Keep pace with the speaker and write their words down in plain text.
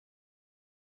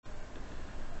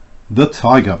The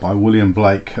Tiger by William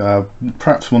Blake,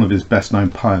 perhaps one of his best known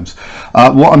poems.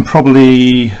 What I'm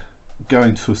probably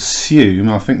going to assume,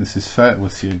 I think this is fair to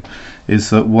assume, is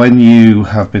that when you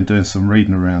have been doing some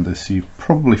reading around this, you've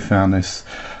probably found this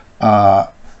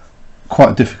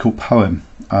quite a difficult poem.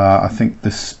 I think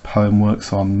this poem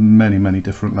works on many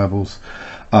different levels,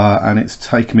 and it's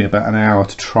taken me about an hour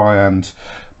to try and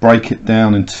break it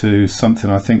down into something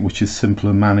I think which is simple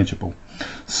and manageable.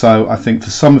 So I think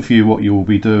for some of you what you will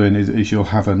be doing is you'll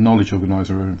have a knowledge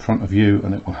organizer in front of you,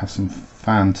 and it will have some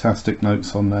fantastic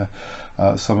notes on there.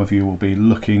 Some of you will be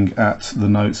looking at the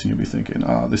notes and you'll be thinking,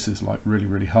 oh, this is like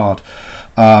really hard,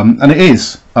 and it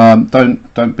is.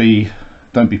 Don't be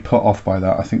put off by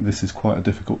that. I think this is quite a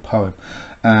difficult poem,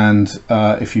 and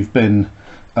if you've been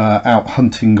out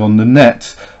hunting on the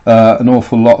net, an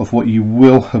awful lot of what you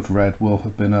will have read will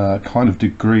have been kind of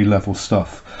degree level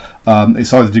stuff.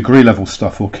 It's either degree level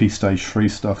stuff or key stage 3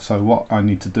 stuff, so what I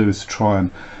need to do is to try and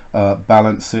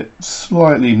balance it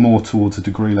slightly more towards a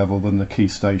degree level than the key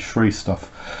stage 3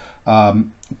 stuff,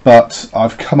 but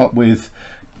I've come up with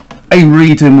a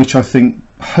reading which I think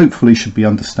hopefully should be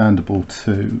understandable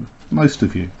to most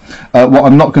of you. What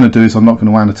I'm not going to do is I'm not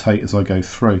going to annotate as I go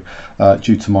through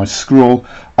due to my scrawl,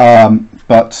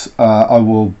 but I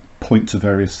will point to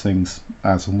various things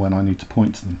as and when I need to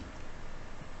point to them.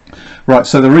 Right,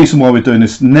 so the reason why we're doing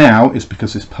this now is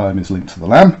because this poem is linked to the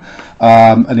Lamb,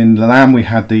 and in the Lamb we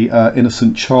had the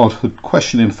innocent childhood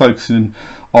questioning, focusing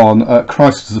on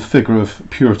Christ as a figure of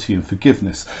purity and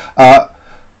forgiveness,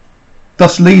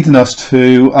 thus leading us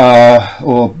to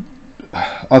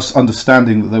us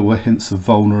understanding that there were hints of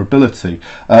vulnerability.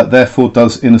 Therefore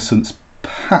does innocence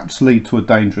perhaps lead to a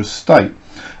dangerous state?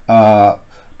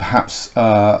 Perhaps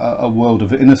a world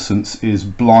of innocence is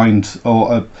blind,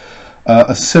 or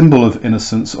a symbol of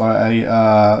innocence,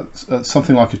 or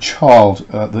something like a child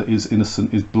that is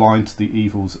innocent is blind to the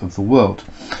evils of the world.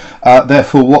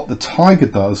 Therefore what the tiger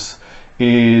does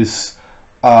is,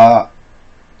 I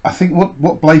think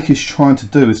what Blake is trying to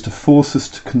do is to force us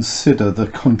to consider the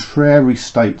contrary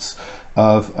states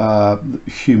of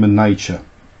human nature.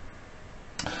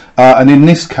 And in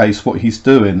this case what he's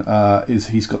doing is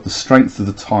he's got the strength of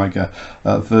the tiger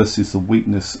versus the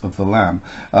weakness of the lamb.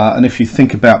 And if you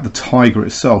think about the tiger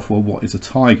itself, well, what is a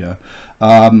tiger?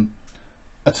 A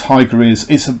tiger is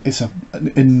an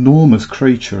enormous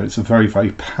creature. It's a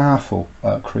very powerful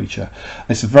creature.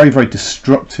 It's a very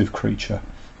destructive creature.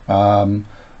 A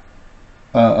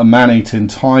man-eating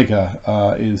tiger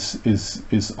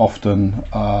is often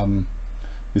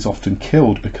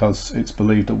killed because it's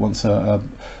believed that once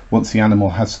the animal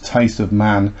has a taste of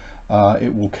man,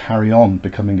 it will carry on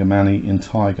becoming a man-eating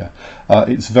tiger.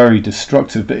 It's very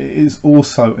destructive, but it is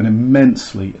also an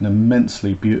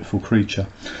immensely beautiful creature,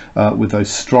 with those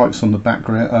stripes on the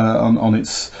background, on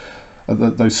its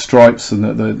those stripes, and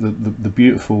the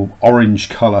beautiful orange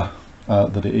colour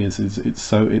that it is.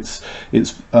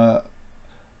 It's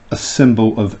a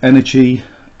symbol of energy,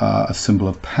 a symbol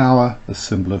of power, a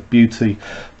symbol of beauty,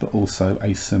 but also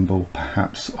a symbol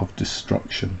perhaps of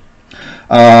destruction.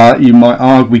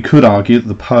 We could argue that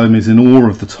the poem is in awe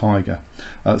of the tiger.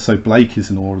 So Blake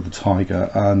is in awe of the tiger,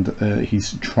 and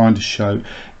he's trying to show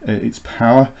its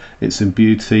power, its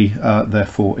beauty,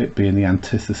 therefore it being the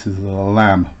antithesis of the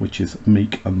lamb, which is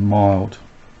meek and mild.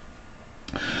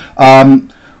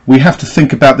 We have to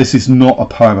think about this is not a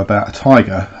poem about a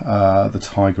tiger. The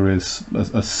tiger is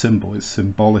a symbol, it's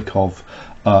symbolic of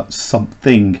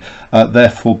something.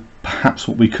 Therefore, perhaps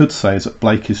what we could say is that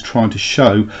Blake is trying to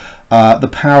show the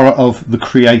power of the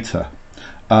creator.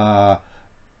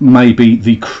 Maybe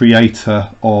the creator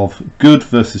of good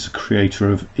versus the creator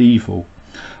of evil.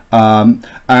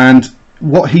 And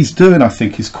what he's doing, I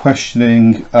think, is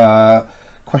questioning a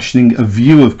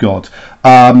view of God.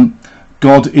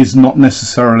 God is not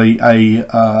necessarily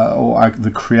or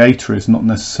the creator is not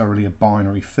necessarily a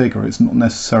binary figure. It's not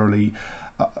necessarily,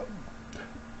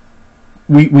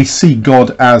 we see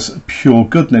God as pure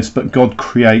goodness, but God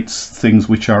creates things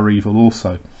which are evil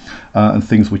also, and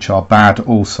things which are bad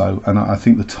also, and I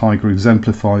think the tiger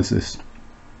exemplifies this.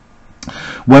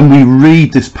 When we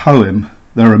read this poem,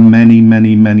 there are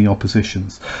many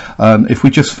oppositions. If we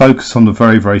just focus on the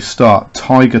very start,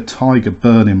 tiger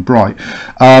burning bright,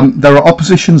 there are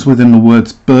oppositions within the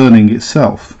words burning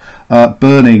itself.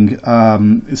 Burning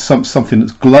is something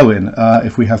that's glowing.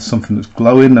 If we have something that's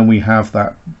glowing, then we have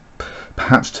that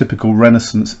perhaps typical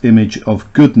Renaissance image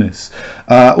of goodness.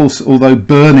 Also, although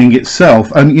burning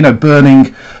itself, and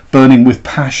burning burning with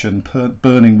passion,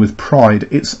 burning with pride.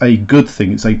 It's a good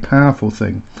thing, it's a powerful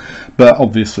thing. But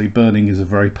obviously burning is a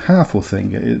very powerful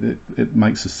thing. It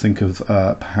makes us think of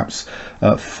perhaps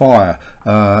fire.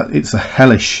 It's a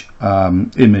hellish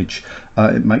image.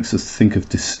 It makes us think of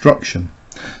destruction.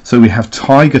 So we have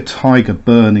tiger, tiger,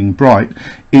 burning bright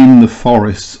in the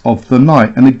forests of the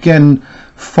night. And again,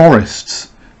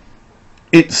 forests,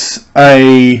 it's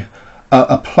a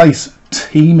place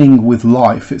teeming with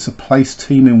life. It's a place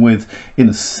teeming with, in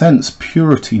a sense,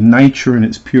 purity, nature in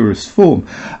its purest form.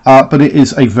 But it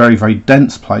is a very, very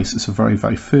dense place. It's a very,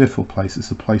 very fearful place.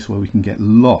 It's a place where we can get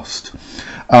lost.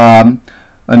 And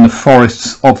the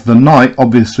forests of the night,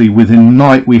 obviously within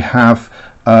night we have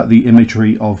the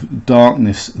imagery of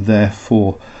darkness,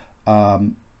 therefore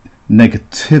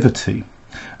negativity.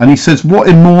 And he says, what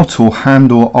immortal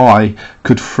hand or eye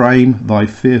could frame thy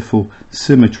fearful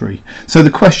symmetry? So the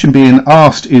question being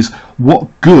asked is, what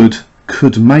good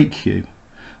could make you?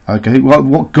 Okay, well,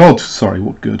 what God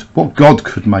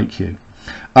could make you?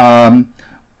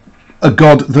 A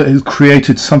God that has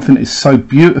created something that is so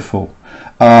beautiful,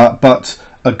 but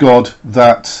a God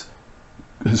that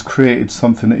has created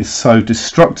something that is so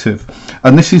destructive.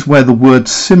 And this is where the word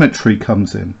symmetry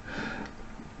comes in.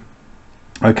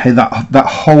 Okay, that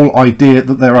whole idea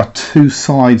that there are two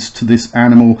sides to this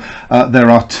animal, there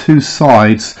are two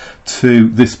sides to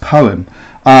this poem.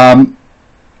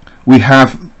 We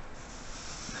have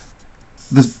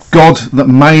the God that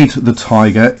made the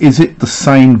tiger. Is it the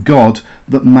same God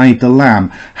that made the lamb?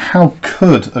 How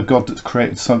could a God that's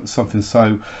created something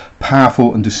so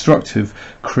powerful and destructive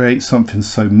create something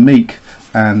so meek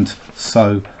and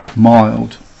so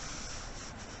mild?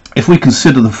 If we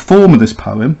consider the form of this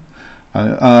poem,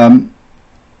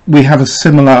 we have a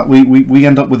similar, we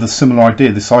end up with a similar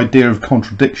idea, this idea of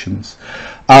contradictions.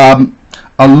 A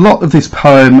lot of this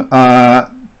poem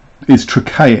is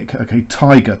trochaic. Okay,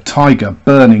 tiger, tiger,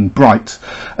 burning bright,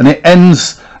 and it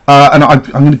ends and I'm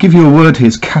going to give you a word here.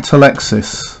 It's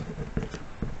catalexis.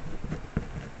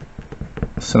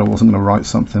 I said I wasn't going to write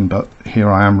something, but here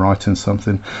I am writing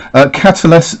something.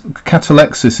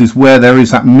 Catalexis is where there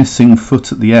is that missing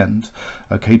foot at the end.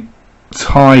 Okay,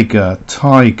 tiger,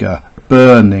 tiger,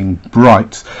 burning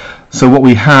bright. So what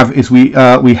we have is we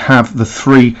have the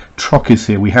three trochees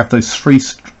here. We have those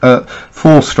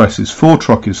four stresses, four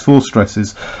trochees, four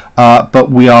stresses, but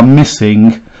we are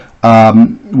missing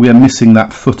that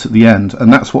foot at the end,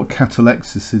 and that's what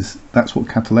catalexis is. That's what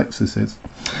catalexis is.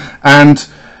 And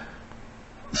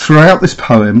throughout this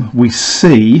poem, we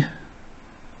see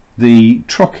the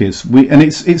trochees, and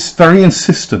it's very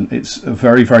insistent, it's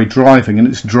very, very driving, and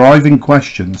it's driving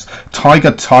questions.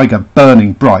 Tiger, tiger,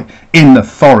 burning bright in the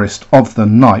forest of the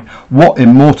night, what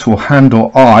immortal hand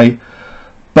or eye?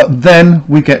 But then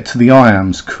we get to the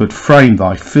iams could frame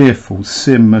thy fearful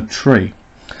symmetry.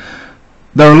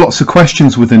 There are lots of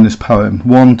questions within this poem,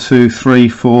 1, 2, 3,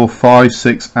 4, 5,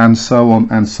 6, and so on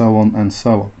and so on and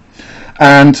so on.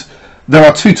 And there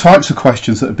are two types of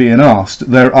questions that are being asked.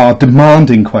 There are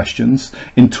demanding questions,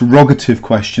 interrogative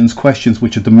questions, questions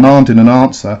which are demanding an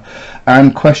answer,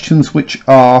 and questions which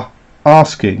are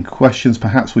asking, questions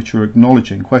perhaps which are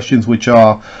acknowledging, questions which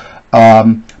are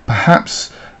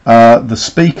perhaps the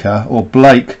speaker or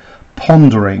Blake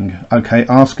pondering, okay,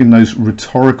 asking those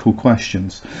rhetorical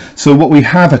questions. So what we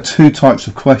have are two types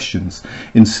of questions: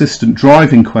 insistent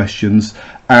driving questions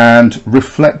and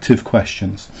reflective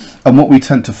questions. And what we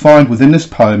tend to find within this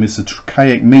poem is the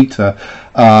trochaic meter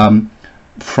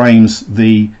frames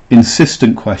the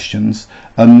insistent questions,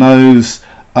 and those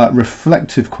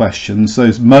reflective questions,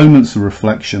 those moments of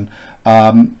reflection,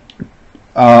 are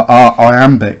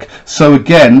iambic. So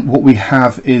again, what we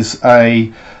have is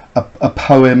a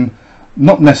poem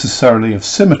not necessarily of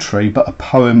symmetry, but a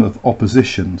poem of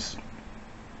oppositions.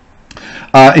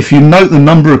 If you note the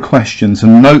number of questions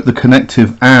and note the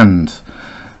connective and,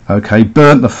 okay,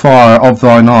 burnt the fire of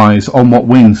thine eyes, on what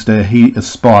wings dare he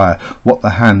aspire, what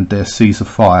the hand dare seize a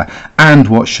fire, and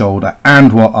what shoulder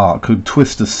and what art could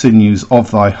twist the sinews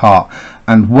of thy heart,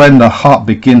 and when the heart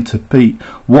begin to beat,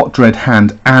 what dread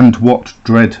hand and what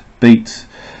dread beat.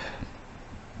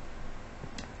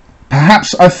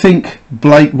 Perhaps I think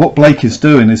what Blake is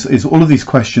doing is all of these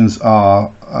questions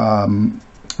are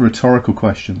rhetorical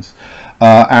questions,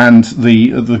 and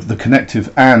the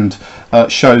connective and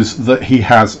shows that he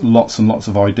has lots and lots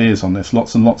of ideas on this,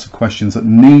 lots and lots of questions that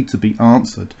need to be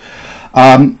answered.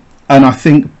 And I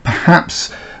think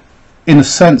perhaps in a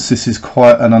sense this is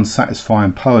quite an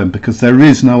unsatisfying poem, because there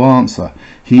is no answer.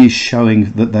 He is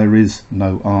showing that there is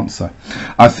no answer.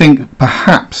 I think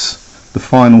perhaps the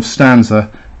final stanza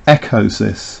echoes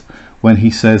this, when he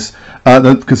says,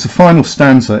 because the final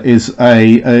stanza is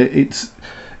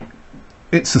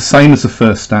it's the same as the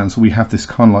first stanza. We have this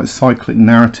kind of like cyclic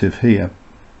narrative here,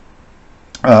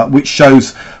 which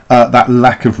shows that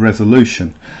lack of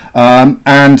resolution.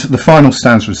 And the final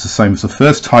stanza is the same as the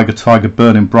first. Tiger, tiger,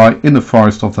 burning bright in the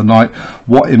forest of the night,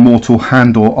 what immortal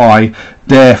hand or eye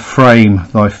dare frame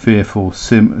thy fearful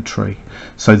symmetry?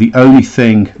 So the only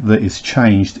thing that is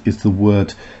changed is the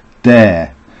word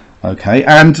dare. Okay,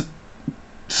 and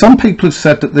some people have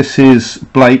said that this is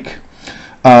Blake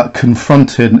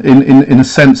confronted, in a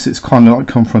sense it's kind of like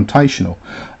confrontational.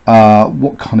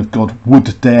 What kind of God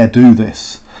would dare do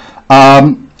this?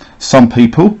 Some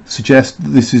people suggest that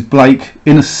this is Blake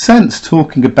in a sense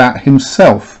talking about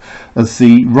himself as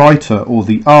the writer or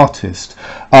the artist.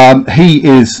 He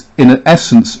is in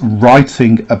essence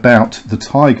writing about the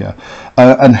tiger,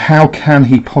 and how can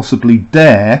he possibly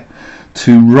dare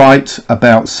to write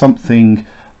about something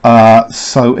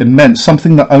so immense,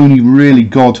 something that only really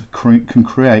God can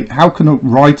create? How can a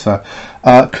writer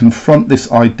confront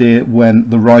this idea when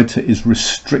the writer is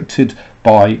restricted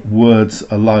by words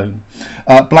alone?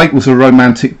 Blake was a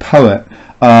romantic poet,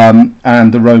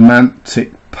 and the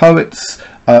romantic poets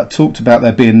talked about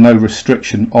there being no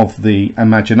restriction of the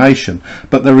imagination,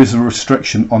 but there is a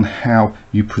restriction on how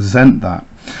you present that.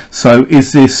 So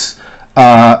is this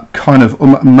kind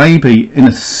of maybe in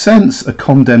a sense a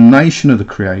condemnation of the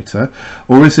creator,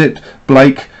 or is it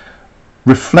Blake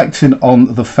reflecting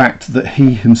on the fact that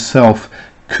he himself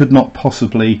could not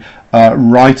possibly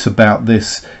write about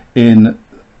this in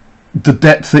the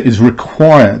depth that is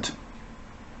required?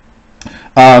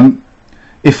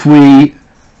 If we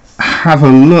have a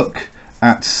look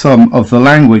at some of the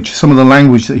language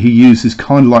that he uses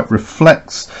kind of like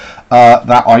reflects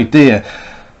that idea.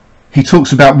 He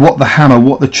talks about what the hammer,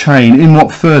 what the chain, in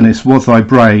what furnace was thy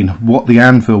brain, what the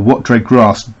anvil, what dread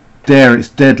grasp, dare its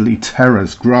deadly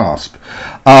terrors clasp.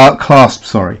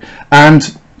 And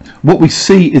what we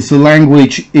see is the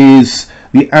language is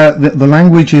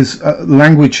language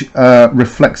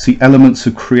reflects the elements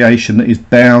of creation that is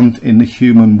bound in the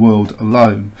human world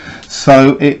alone.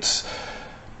 So it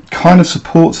kind of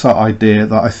supports that idea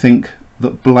that I think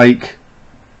that Blake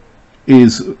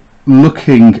is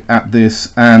looking at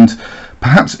this and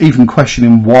perhaps even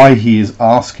questioning why he is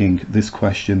asking this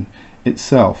question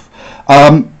itself.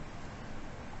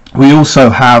 We also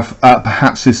have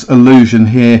perhaps this allusion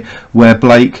here where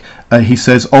Blake he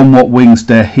says, on what wings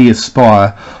dare he aspire,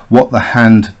 what the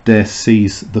hand dare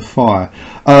seize the fire.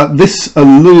 This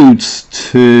alludes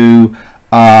to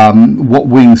what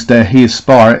wings dare he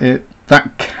aspire.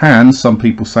 That can, some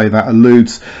people say, that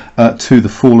alludes to the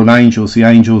fallen angels, the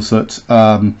angels that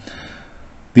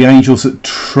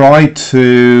tried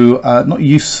to not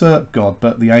usurp God,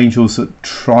 but the angels that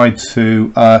tried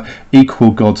to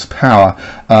equal God's power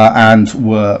and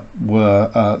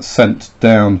were sent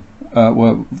down.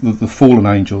 Were the fallen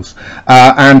angels.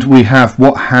 And we have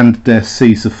what hand dare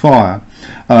seize the fire.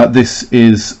 This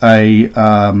is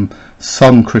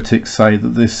some critics say that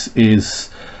this is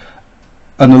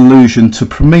an allusion to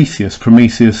Prometheus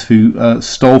who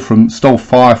stole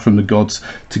fire from the gods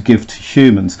to give to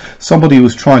humans. Somebody who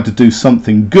was trying to do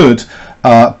something good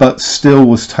but still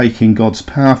was taking God's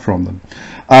power from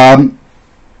them.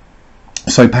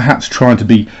 So perhaps trying to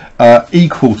be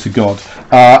equal to God,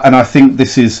 and I think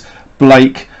this is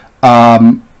Blake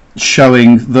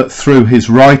showing that through his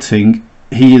writing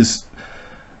he's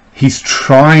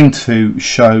trying to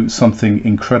show something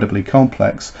incredibly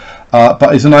complex,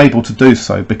 but is unable to do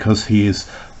so because he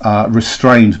is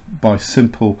restrained by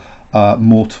simple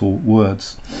mortal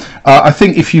words. I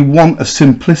think if you want a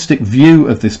simplistic view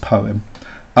of this poem,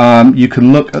 you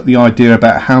can look at the idea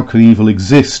about how can evil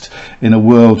exist in a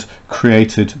world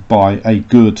created by a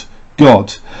good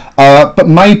God. But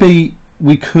maybe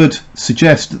we could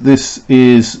suggest that this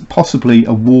is possibly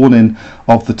a warning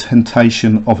of the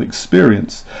temptation of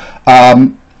experience.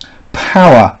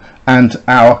 Power and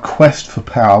our quest for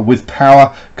power. With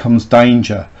power comes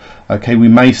danger. Okay, we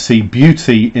may see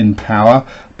beauty in power,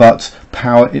 but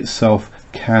power itself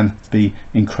can be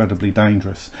incredibly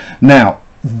dangerous. Now,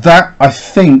 that I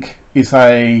think is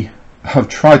I've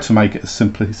tried to make it as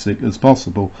simplistic as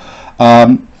possible.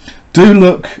 Do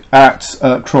look at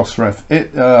Crossref,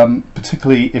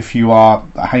 particularly if you are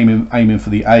aiming for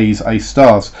the A's, A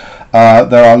stars.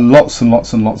 There are lots and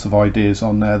lots and lots of ideas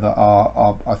on there that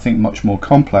are I think much more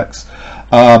complex.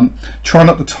 Try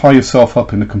not to tie yourself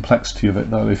up in the complexity of it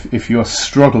though. If you are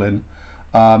struggling,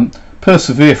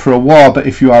 persevere for a while, but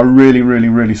if you are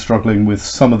really struggling with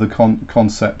some of the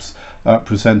concepts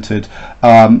presented,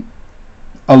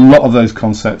 a lot of those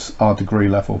concepts are degree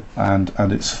level, and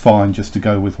it's fine just to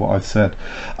go with what I've said.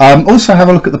 Also have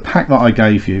a look at the pack that I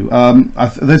gave you.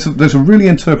 There's a really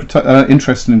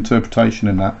interesting interpretation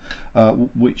in that,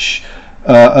 which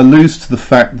alludes to the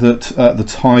fact that the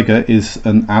tiger is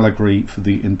an allegory for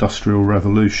the Industrial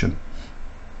Revolution.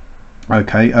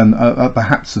 Okay, and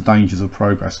perhaps the dangers of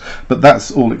progress, but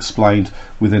that's all explained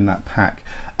within that pack.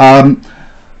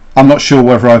 I'm not sure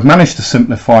whether I've managed to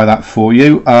simplify that for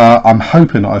you. I'm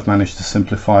hoping that I've managed to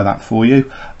simplify that for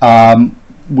you.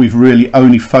 We've really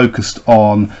only focused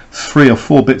on 3 or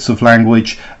 4 bits of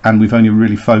language, and we've only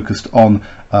really focused on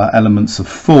elements of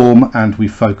form, and we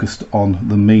focused on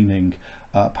the meaning,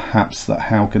 perhaps that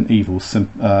how can evil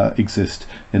exist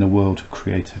in a world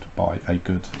created by a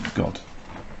good God.